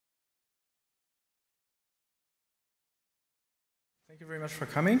Thank you very much for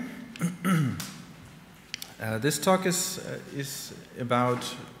coming. This talk is about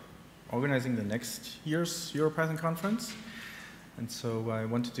organizing the next year's EuroPython conference. And so I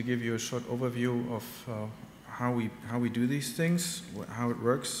wanted to give you a short overview of how we do these things, how it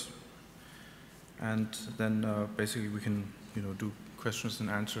works. And then basically we can do questions and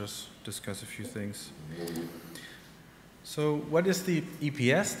answers, discuss a few things. So what is the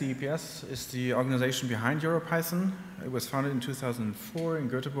EPS? The EPS is the organization behind EuroPython. It was founded in 2004 in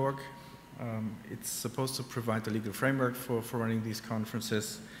Göteborg. It's supposed to provide the legal framework for running these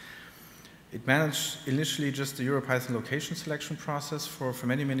conferences. It managed initially just the EuroPython location selection process for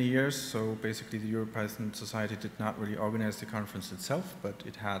many, many years. So basically the EuroPython Society did not really organize the conference itself, but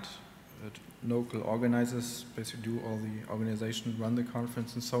it had local organizers basically do all the organization, run the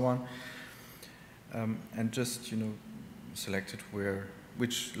conference and so on. And just, selected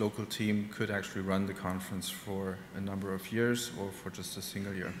which local team could actually run the conference for a number of years or for just a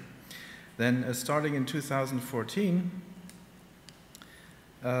single year. Then starting in 2014,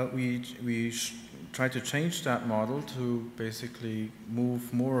 we tried to change that model to basically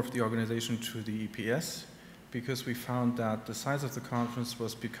move more of the organization to the EPS, because we found that the size of the conference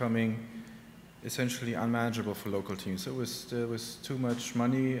was becoming essentially unmanageable for local teams. There was too much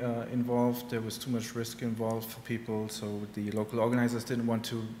money involved, there was too much risk involved for people, so the local organizers didn't want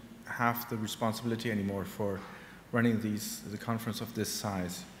to have the responsibility anymore for running the conference of this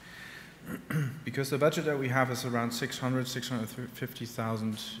size. Because the budget that we have is around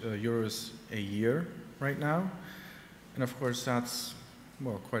 650,000 euros a year right now, and of course that's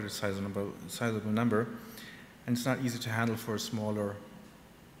quite a sizable number, and it's not easy to handle for a smaller,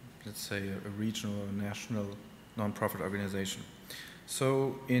 let's say, a regional or national non-profit organization.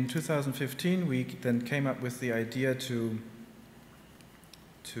 So in 2015, we then came up with the idea to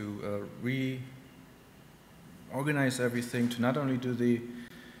reorganize everything, to not only do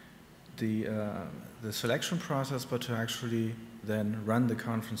the selection process, but to actually then run the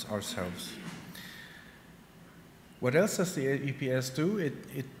conference ourselves. What else does the EPS do?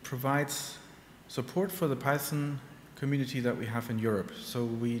 It provides support for the Python community that we have in Europe. So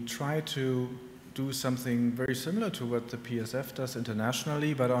we try to do something very similar to what the PSF does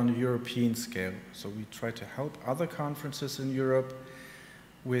internationally, but on a European scale. So we try to help other conferences in Europe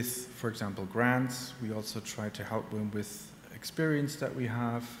with, for example, grants. We also try to help them with experience that we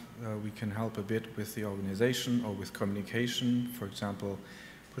have. We can help a bit with the organization or with communication, for example,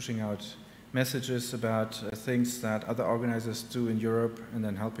 pushing out messages about things that other organizers do in Europe and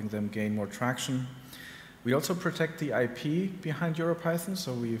then helping them gain more traction. We also protect the IP behind EuroPython,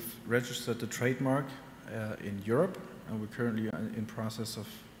 so we've registered the trademark in Europe, and we're currently in process of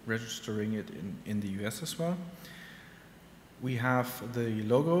registering it in the US as well. We have the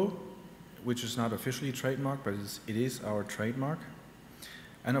logo, which is not officially trademarked, but it is our trademark.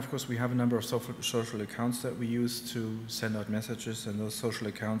 And of course we have a number of social accounts that we use to send out messages, and those social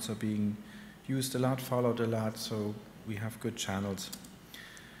accounts are being used a lot, followed a lot, so we have good channels.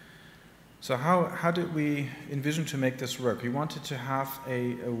 So how did we envision to make this work? We wanted to have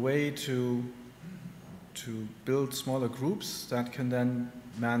a way to build smaller groups that can then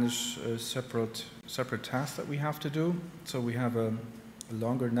manage separate tasks that we have to do. So we have a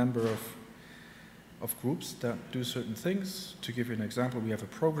longer number of groups that do certain things. To give you an example, we have a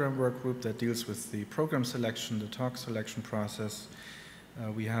program work group that deals with the program selection, the talk selection process.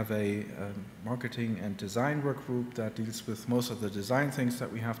 We have a marketing and design work group that deals with most of the design things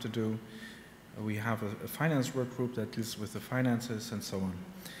that we have to do. We have a finance work group that deals with the finances and so on.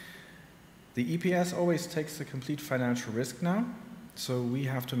 The EPS always takes the complete financial risk now, so we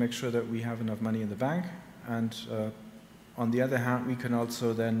have to make sure that we have enough money in the bank. And on the other hand, we can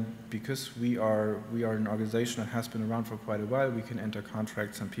also then, because we are an organization that has been around for quite a while, we can enter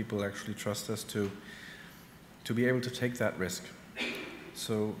contracts and people actually trust us to be able to take that risk.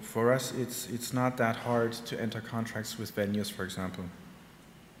 So for us, it's not that hard to enter contracts with venues, for example.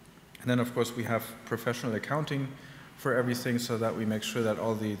 And then, of course, we have professional accounting for everything, so that we make sure that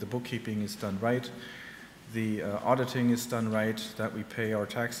all the bookkeeping is done right, the auditing is done right, that we pay our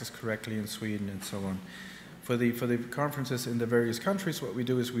taxes correctly in Sweden, and so on. For the conferences in the various countries, what we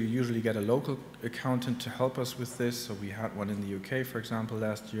do is we usually get a local accountant to help us with this. So we had one in the UK, for example,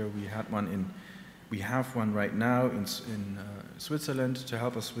 last year. We have one right now in Switzerland to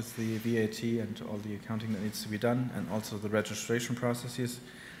help us with the VAT and all the accounting that needs to be done, and also the registration processes.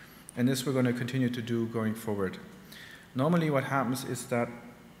 And this we're going to continue to do going forward. Normally what happens is that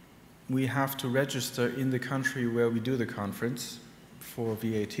we have to register in the country where we do the conference for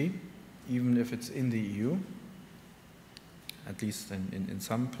VAT, even if it's in the EU. at least in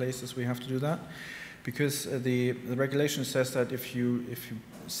some places we have to do that, because the regulation says that if you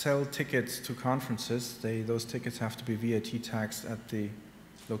sell tickets to conferences, those tickets have to be VAT taxed at the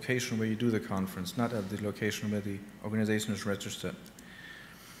location where you do the conference, not at the location where the organization is registered.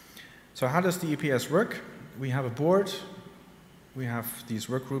 So how does the EPS work? We have a board, we have these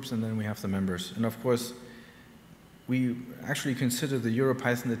work groups, and then we have the members. And of course, we actually consider the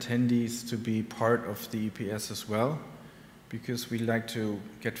EuroPython attendees to be part of the EPS as well, because we like to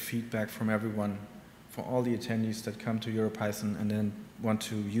get feedback from everyone, for all the attendees that come to EuroPython, and then want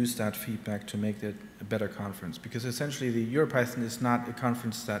to use that feedback to make it a better conference. Because essentially the EuroPython is not a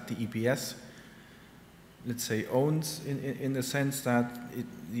conference that the EPS, let's say, owns in the sense that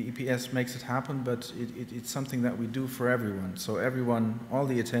the EPS makes it happen, but it's something that we do for everyone. So everyone, all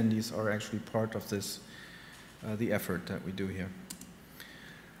the attendees are actually part of this, the effort that we do here.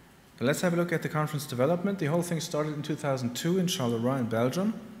 But let's have a look at the conference development. The whole thing started in 2002 in Charleroi in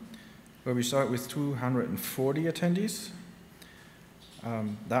Belgium, where we started with 240 attendees.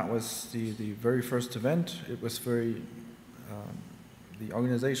 That was the very first event. It was very, the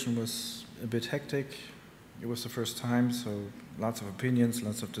organization was a bit hectic. It was the first time, so lots of opinions,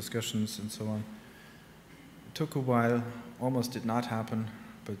 lots of discussions, and so on. It took a while, almost did not happen,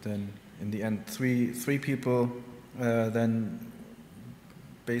 but then in the end, three people then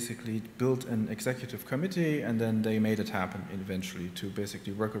basically built an executive committee, and then they made it happen eventually to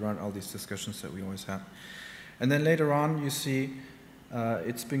basically work around all these discussions that we always had. And then later on, you see,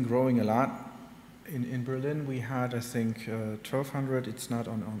 it's been growing a lot. In Berlin, we had, I think, 1,200. It's not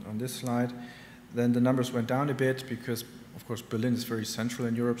on this slide. Then the numbers went down a bit because, of course, Berlin is very central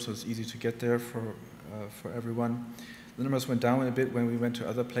in Europe, so it's easy to get there for everyone. The numbers went down a bit when we went to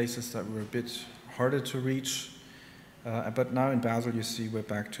other places that were a bit harder to reach. But now in Basel, you see we're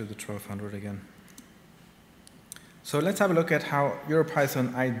back to the 1,200 again. So let's have a look at how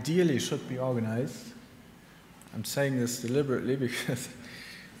EuroPython ideally should be organized. I'm saying this deliberately because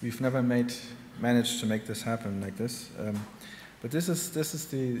we've never managed to make this happen like this. But this is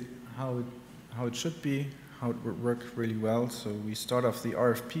how it should be, how it would work really well. So we start off the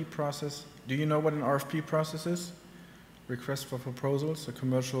RFP process. Do you know what an RFP process is? Request for proposals, a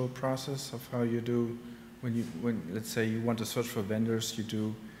commercial process of how you do when let's say you want to search for vendors,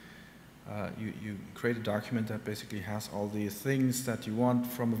 you create a document that basically has all the things that you want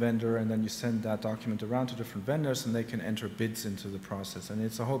from a vendor, and then you send that document around to different vendors, and they can enter bids into the process. And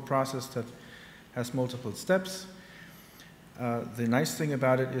it's a whole process that has multiple steps. The nice thing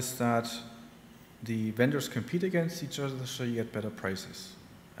about it is that the vendors compete against each other, so you get better prices.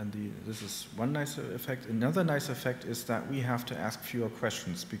 And this is one nice effect. Another nice effect is that we have to ask fewer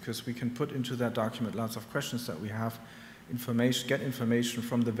questions, because we can put into that document lots of questions that we have, get information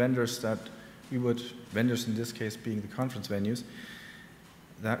from the vendors that vendors in this case being the conference venues,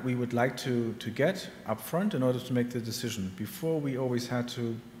 that we would like to get up front in order to make the decision. Before, we always had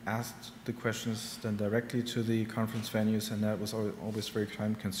to ask the questions then directly to the conference venues, and that was always very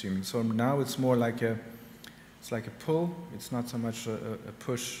time consuming. So now it's more like it's like a pull. It's not so much a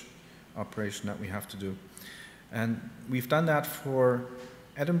push operation that we have to do. And we've done that for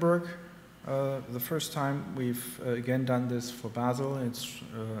Edinburgh the first time. We've again done this for Basel. It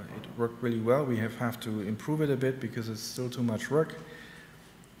worked really well. We have to improve it a bit because it's still too much work.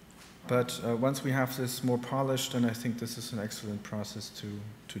 But once we have this more polished, then I think this is an excellent process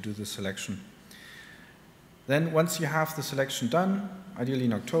to do the selection. Then once you have the selection done, ideally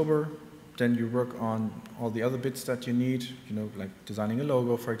in October, then you work on all the other bits that you need, like designing a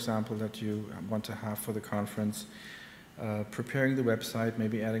logo, for example, that you want to have for the conference, preparing the website,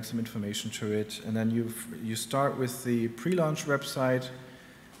 maybe adding some information to it, and then you start with the pre-launch website.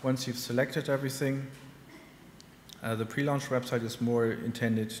 Once you've selected everything, the pre-launch website is more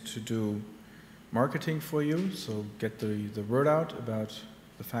intended to do marketing for you, so get the word out about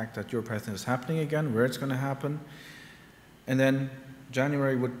the fact that EuroPython is happening again, where it's going to happen. And then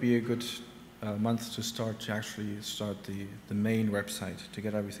January would be a good month to actually start the main website to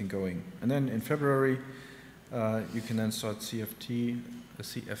get everything going. And then in February, you can then start CFP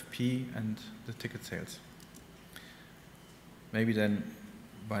and the ticket sales. Maybe then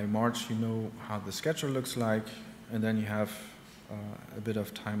by March you know how the schedule looks like, and then you have a bit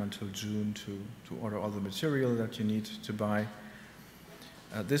of time until June to order all the material that you need to buy.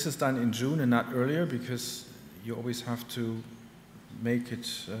 This is done in June and not earlier, because you always have to make it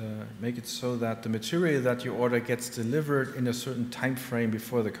so that the material that you order gets delivered in a certain time frame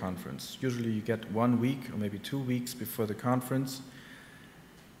before the conference. Usually you get 1 week or maybe 2 weeks before the conference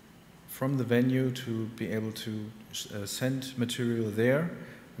from the venue to be able to send material there.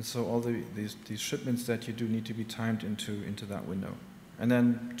 And so all these shipments that you do need to be timed into that window. And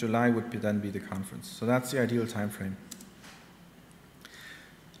then July would then be the conference. So that's the ideal time frame.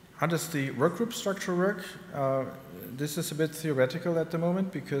 How does the workgroup structure work? This is a bit theoretical at the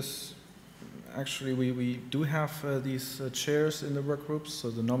moment because actually we do have these chairs in the workgroups. So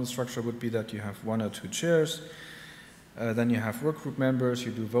the normal structure would be that you have 1 or 2 chairs. Then you have workgroup members,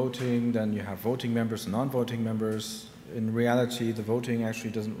 you do voting, then you have voting members and non-voting members. In reality, the voting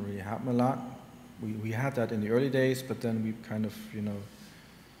actually doesn't really happen a lot. We had that in the early days, but then we kind of,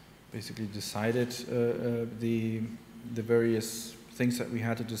 basically decided the various things that we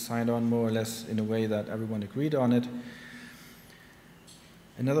had to decide on more or less in a way that everyone agreed on it.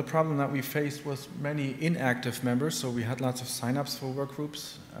 Another problem that we faced was many inactive members, so we had lots of sign-ups for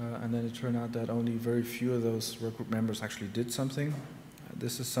workgroups, and then it turned out that only very few of those workgroup members actually did something.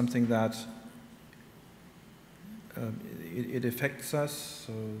 This is something that it affects us,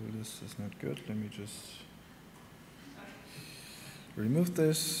 so this is not good. Let me just remove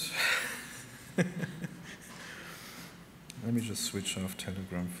this. Let me just switch off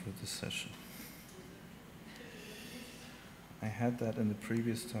Telegram for this session. I had that in the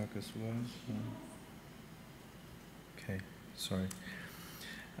previous talk as well. So. Okay, sorry.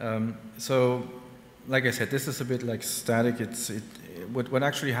 So, like I said, this is a bit like static. What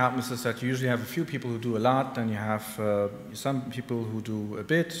actually happens is that you usually have a few people who do a lot, then you have some people who do a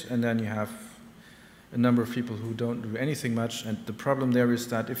bit, and then you have a number of people who don't do anything much. And the problem there is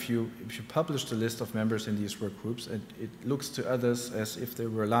that if you publish the list of members in these work groups, it looks to others as if there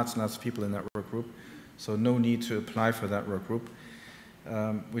were lots and lots of people in that work group. So no need to apply for that work group,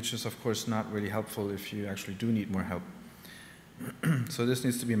 which is of course not really helpful if you actually do need more help. So this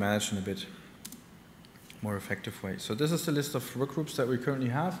needs to be managed in a bit more effective way. So this is the list of work groups that we currently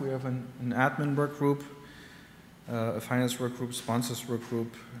have. We have an admin work group, a finance work group, sponsors work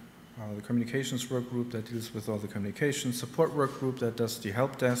group, the communications work group that deals with all the communications, support work group that does the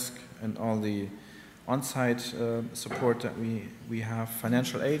help desk and all the on-site support that we have.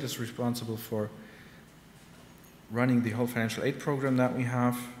 Financial aid is responsible for running the whole financial aid program that we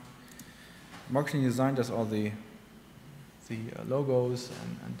have. Marketing design does all the logos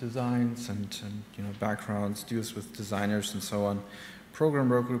and designs and backgrounds, deals with designers and so on. Program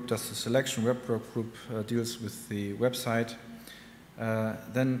work group does the selection. Web work group deals with the website.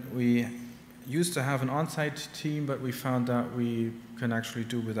 Then we used to have an on-site team, but we found that we can actually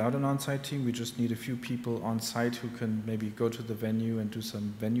do without an on-site team. We just need a few people on site who can maybe go to the venue and do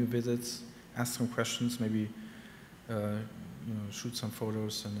some venue visits, ask some questions, maybe shoot some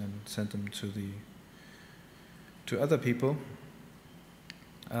photos and then send them to other people.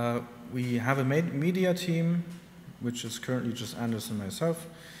 We have a media team, which is currently just Anders and myself.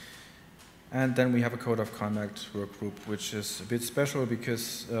 And then we have a code of conduct work group, which is a bit special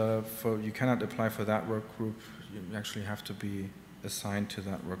because you cannot apply for that work group. You actually have to be assigned to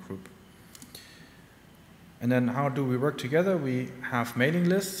that work group. And then how do we work together? We have mailing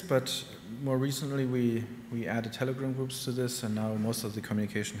lists, but more recently we added Telegram groups to this, and now most of the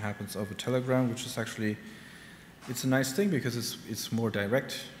communication happens over Telegram, which is actually, it's a nice thing because it's more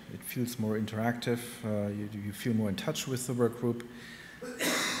direct, it feels more interactive, you feel more in touch with the work group.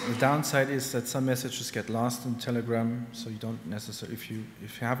 The downside is that some messages get lost in Telegram, so you don't necessarily, if you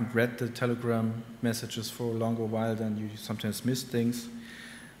haven't read the Telegram messages for a longer while, then you sometimes miss things.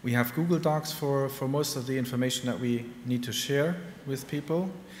 We have Google Docs for most of the information that we need to share with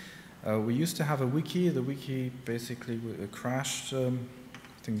people. We used to have a wiki. The wiki basically crashed, I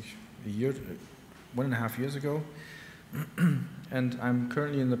think 1.5 years ago. And I'm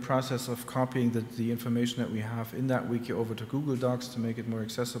currently in the process of copying the information that we have in that wiki over to Google Docs to make it more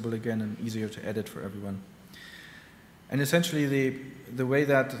accessible again and easier to edit for everyone. And essentially the way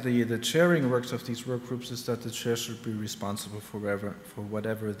that the chairing works of these work groups is that the chair should be responsible for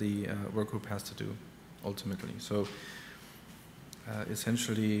whatever the work group has to do ultimately. So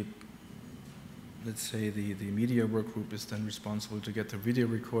essentially, let's say the media work group is then responsible to get the video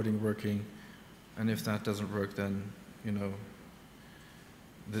recording working, and if that doesn't work, then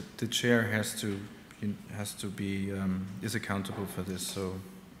the chair is accountable for this. So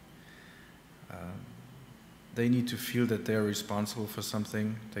they need to feel that they're responsible for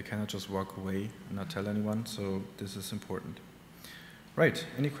something. They cannot just walk away and not tell anyone. So this is important. Right.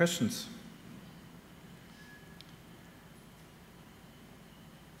 Any questions?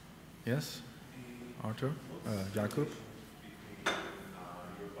 Yes, Arthur, Jakob.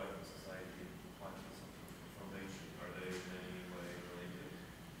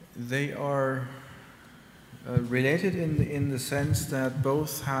 They are Related in the sense that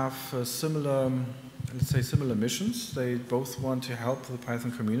both have similar, let's say, similar missions. They both want to help the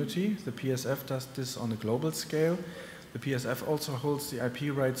Python community. The PSF does this on a global scale. The PSF also holds the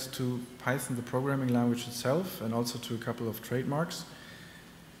IP rights to Python, the programming language itself, and also to a couple of trademarks.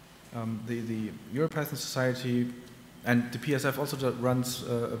 The EuroPython Society and the PSF also runs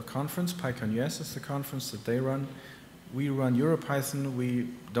a conference. PyCon US is the conference that they run. We run EuroPython. We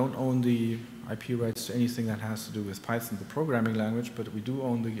don't own the IP rights to anything that has to do with Python, the programming language, but we do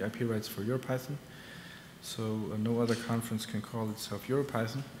own the IP rights for EuroPython. So no other conference can call itself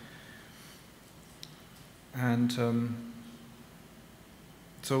EuroPython. And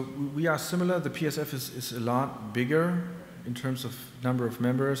so we are similar. The PSF is a lot bigger in terms of number of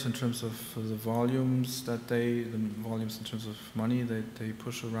members, in terms of the volumes in terms of money that they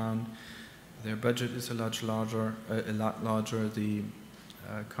push around. Their budget is a lot larger. The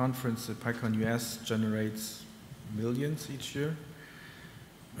conference, the PyCon US, generates millions each year.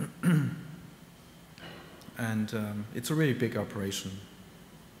 And it's a really big operation.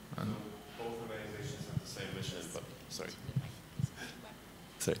 So both organizations have the same mission, but sorry.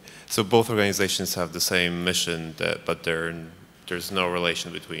 So both organizations have the same mission, but there's no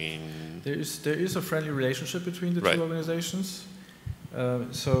relation between. There is a friendly relationship between the two organizations.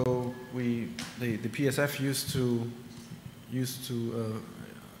 So the PSF used to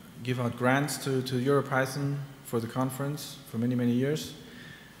give out grants to EuroPython for the conference for many years.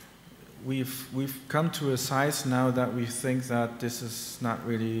 We've come to a size now that we think that this is not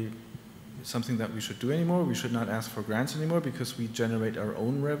really something that we should do anymore. We should not ask for grants anymore because we generate our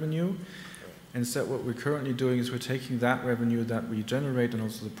own revenue. Instead, what we're currently doing is we're taking that revenue that we generate and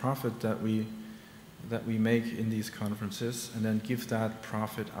also the profit that we make in these conferences and then give that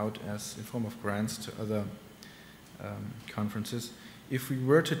profit out as in form of grants to other conferences. If we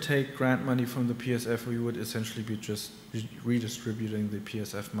were to take grant money from the PSF, we would essentially be just redistributing the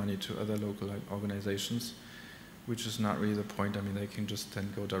PSF money to other local organizations, which is not really the point. I mean, they can just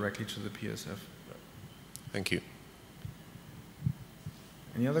then go directly to the PSF. Thank you.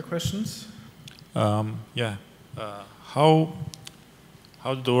 Any other questions? Yeah. How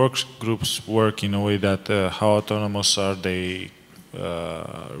do the work groups work in a way that how autonomous are they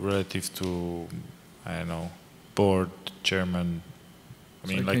relative to, I don't know, board, chairman? I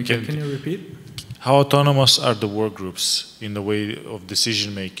mean, sorry, like, can you repeat? How autonomous are the work groups in the way of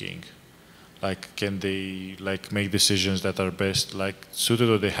decision making? Like, can they make decisions that are best suited,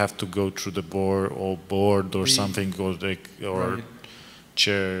 or they have to go through the board or something, or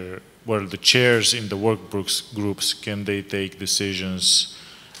chair? Well, the chairs in the work groups, can they take decisions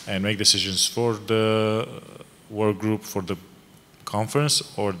and make decisions for the work group, for the conference,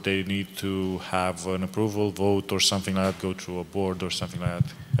 or they need to have an approval vote or something like that, go through a board or something like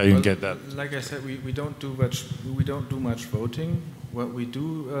that? I didn't get that. Like I said, we don't do much voting. What we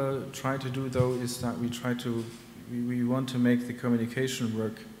do try to do though is that we want to make the communication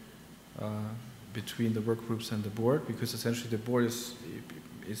work between the work groups and the board, because essentially the board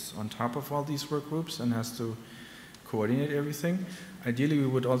is on top of all these work groups and has to coordinate everything. Ideally, we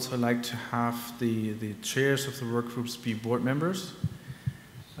would also like to have the chairs of the work groups be board members,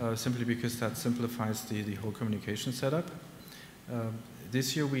 simply because that simplifies the whole communication setup.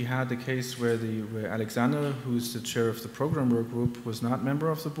 This year we had the case where Alexander, who's the chair of the program work group, was not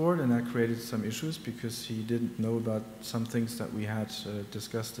member of the board, and that created some issues because he didn't know about some things that we had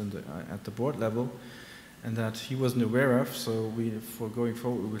discussed at the board level, and that he wasn't aware of. So for going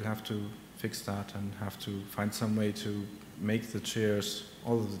forward, we will have to fix that and have to find some way to make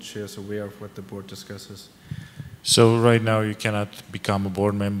all of the chairs aware of what the board discusses. So right now you cannot become a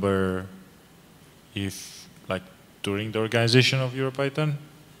board member if, during the organization of EuroPython?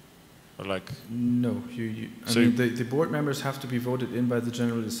 Or No. I mean, the board members have to be voted in by the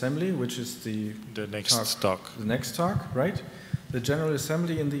General Assembly, which is the next talk. The next talk, right? The General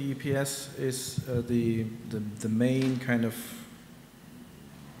Assembly in the EPS is the main kind of,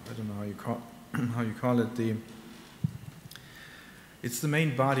 I don't know how you call it, it's the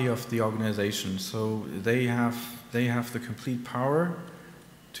main body of the organization. So they have the complete power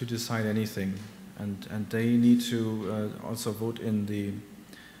to decide anything, and they need to also vote in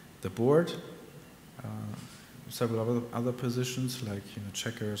the board, several other positions like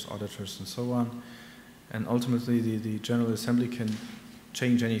checkers, auditors, and so on. And ultimately, the General Assembly can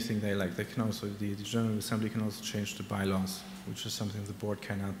change anything they like. They can also the General Assembly can also change the bylaws, which is something the board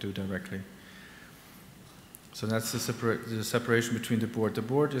cannot do directly. So that's the separation between the board. The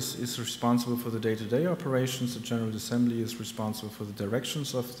board is responsible for the day-to-day operations. The General Assembly is responsible for the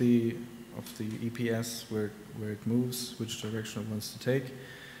directions of the EPS, where it moves, which direction it wants to take.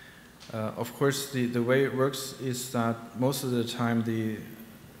 Of course, the way it works is that most of the time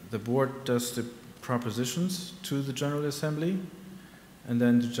the board does the propositions to the General Assembly, and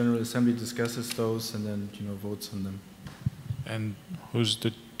then the General Assembly discusses those and then votes on them. And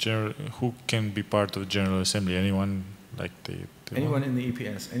who can be part of the General Assembly? Anyone like anyone in the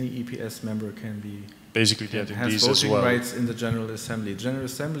EPS, any EPS member can be. Basically, has voting rights in the General Assembly. The General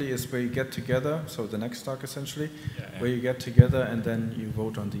Assembly is where you get together, so the next talk essentially, where you get together and then you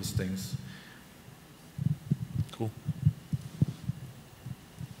vote on these things. Cool.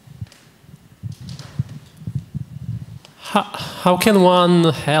 How can one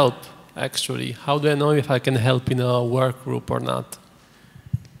help, actually? How do I know if I can help in a work group or not?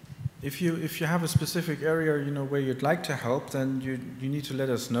 If you have a specific area where you'd like to help, then you need to let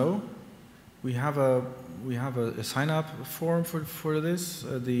us know. We have a sign-up form for this,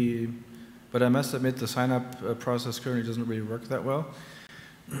 but I must admit the sign-up process currently doesn't really work that well.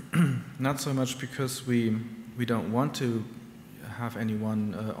 Not so much because we don't want to have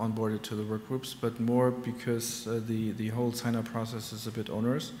anyone onboarded to the work groups, but more because the whole sign-up process is a bit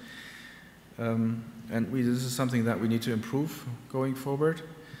onerous. And this is something that we need to improve going forward.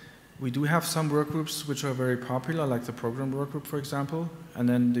 We do have some work groups which are very popular, like the program work group, for example, and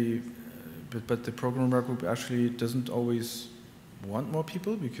then but the program work group actually doesn't always want more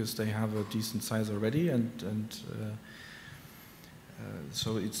people because they have a decent size already, and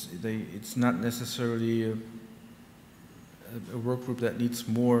so it's not necessarily a work group that needs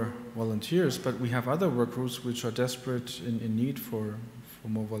more volunteers, but we have other work groups which are desperate in need for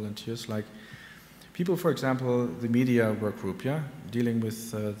more volunteers, like people, for example, the media work group, dealing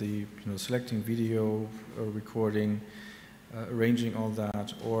with selecting video, recording, arranging all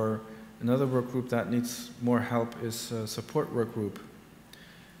that, or another work group that needs more help is a support work group.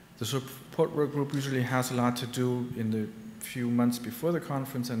 The support work group usually has a lot to do in the few months before the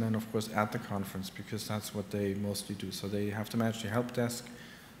conference and then, of course, at the conference, because that's what they mostly do. So they have to manage the help desk.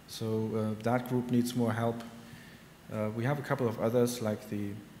 So that group needs more help. We have a couple of others, like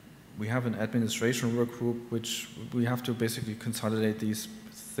we have an administration work group, which we have to basically consolidate these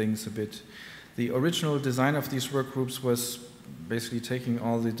things a bit. The original design of these work groups was basically taking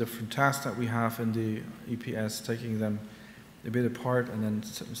all the different tasks that we have in the EPS, taking them a bit apart and then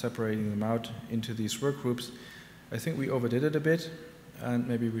separating them out into these work groups. I think we overdid it a bit, and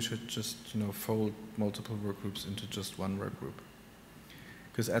maybe we should just fold multiple work groups into just one work group.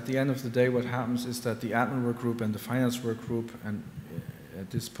 Because at the end of the day, what happens is that the admin work group and the finance work group, and at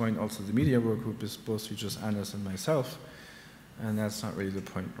this point also the media work group, is supposed to be just Anders and myself, and that's not really the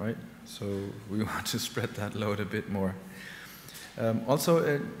point, right? So we want to spread that load a bit more.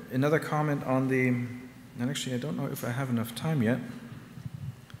 Also, another comment on and actually I don't know if I have enough time yet.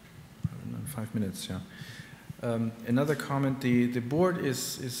 5 minutes, yeah. Another comment, the board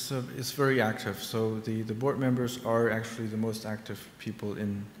is very active, so the board members are actually the most active people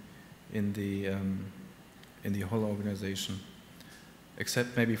in the whole organization,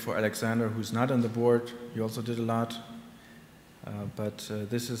 except maybe for Alexander, who's not on the board. He also did a lot, but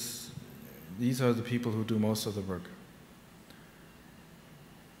these are the people who do most of the work.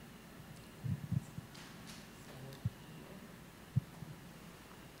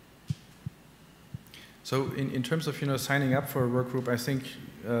 So in terms of signing up for a work group, I think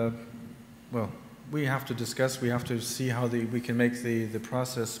well, we have to discuss. We have to see how we can make the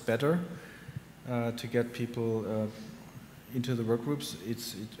process better to get people into the work groups.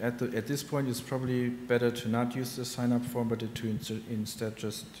 At this point, it's probably better to not use the sign-up form, but to instead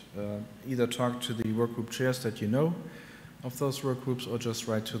just either talk to the work group chairs that you know of those work groups, or just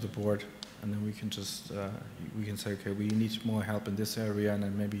write to the board, and then we can just we can say, okay, we need more help in this area, and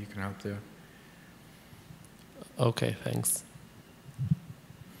then maybe you can help there. Okay, thanks.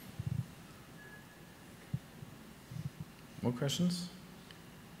 More questions?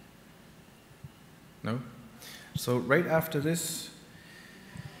 No? So right after this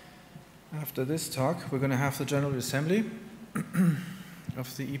talk, we're going to have the General Assembly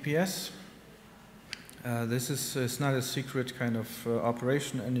of the EPS. This is not a secret kind of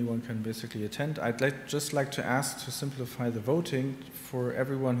operation. Anyone can basically attend. I'd just like to ask to simplify the voting for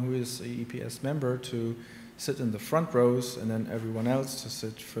everyone who is an EPS member to sit in the front rows, and then everyone else to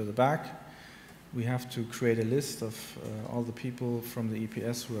sit further back. We have to create a list of all the people from the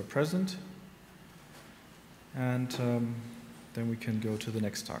EPS who are present, and then we can go to the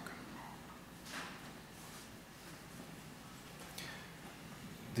next talk.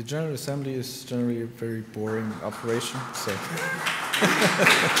 The General Assembly is generally a very boring operation, so